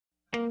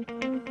For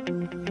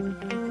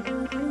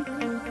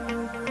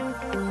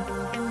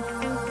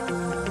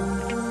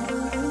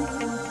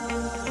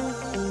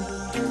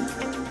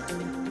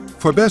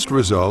best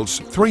results,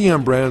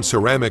 3M brand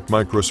ceramic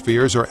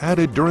microspheres are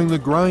added during the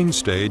grind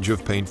stage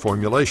of paint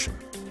formulation.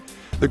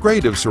 The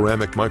grade of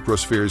ceramic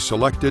microspheres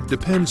selected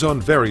depends on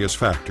various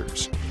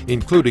factors,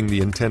 including the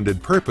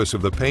intended purpose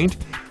of the paint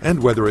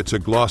and whether it's a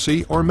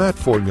glossy or matte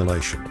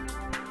formulation.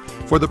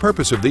 For the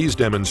purpose of these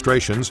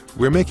demonstrations,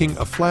 we're making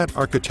a flat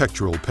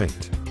architectural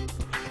paint.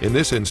 In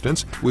this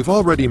instance, we've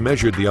already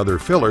measured the other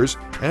fillers,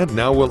 and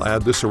now we'll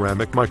add the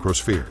ceramic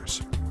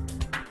microspheres.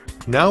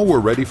 Now we're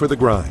ready for the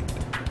grind.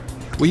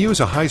 We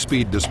use a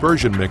high-speed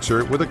dispersion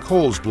mixer with a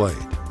Coles blade.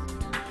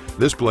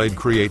 This blade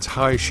creates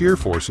high shear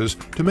forces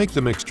to make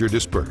the mixture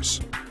disperse.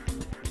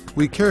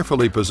 We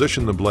carefully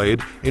position the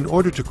blade in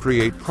order to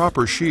create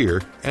proper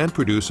shear and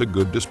produce a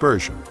good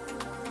dispersion.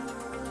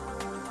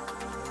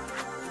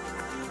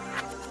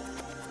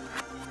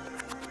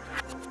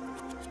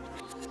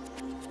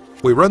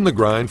 We run the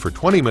grind for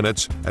 20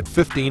 minutes at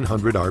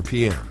 1500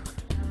 RPM.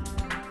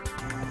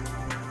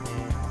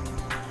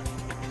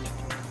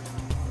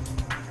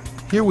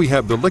 Here we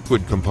have the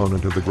liquid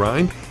component of the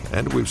grind,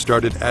 and we've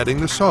started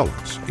adding the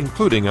solids,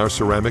 including our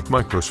ceramic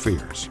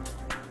microspheres.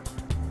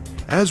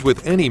 As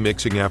with any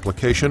mixing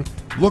application,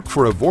 look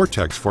for a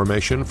vortex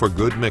formation for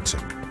good mixing.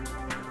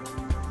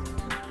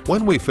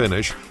 When we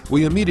finish,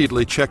 we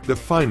immediately check the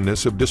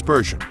fineness of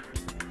dispersion.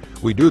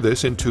 We do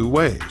this in two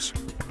ways.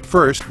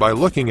 First, by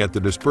looking at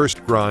the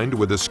dispersed grind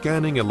with a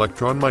scanning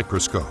electron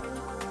microscope.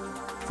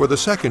 For the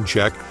second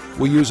check,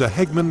 we use a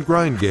Hegman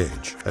grind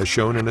gauge, as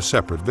shown in a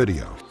separate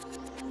video.